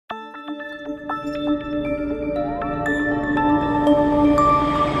Changing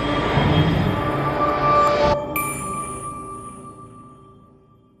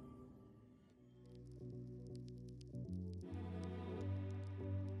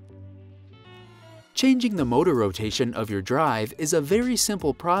the motor rotation of your drive is a very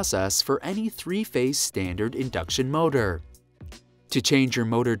simple process for any three-phase standard induction motor. To change your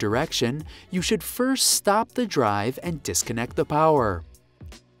motor direction, you should first stop the drive and disconnect the power.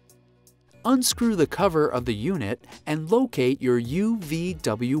 Unscrew the cover of the unit and locate your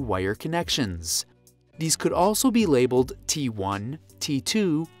UVW wire connections. These could also be labeled T1,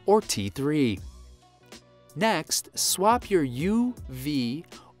 T2, or T3. Next, swap your UV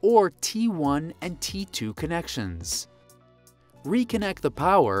or T1 and T2 connections. Reconnect the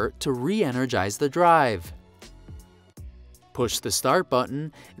power to re-energize the drive. Push the start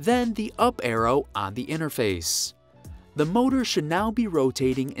button, then the up arrow on the interface. The motor should now be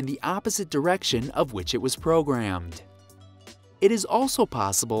rotating in the opposite direction of which it was programmed. It is also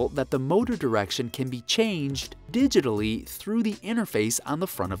possible that the motor direction can be changed digitally through the interface on the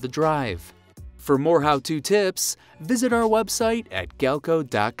front of the drive. For more how-to tips, visit our website at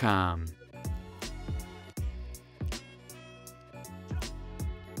galco.com.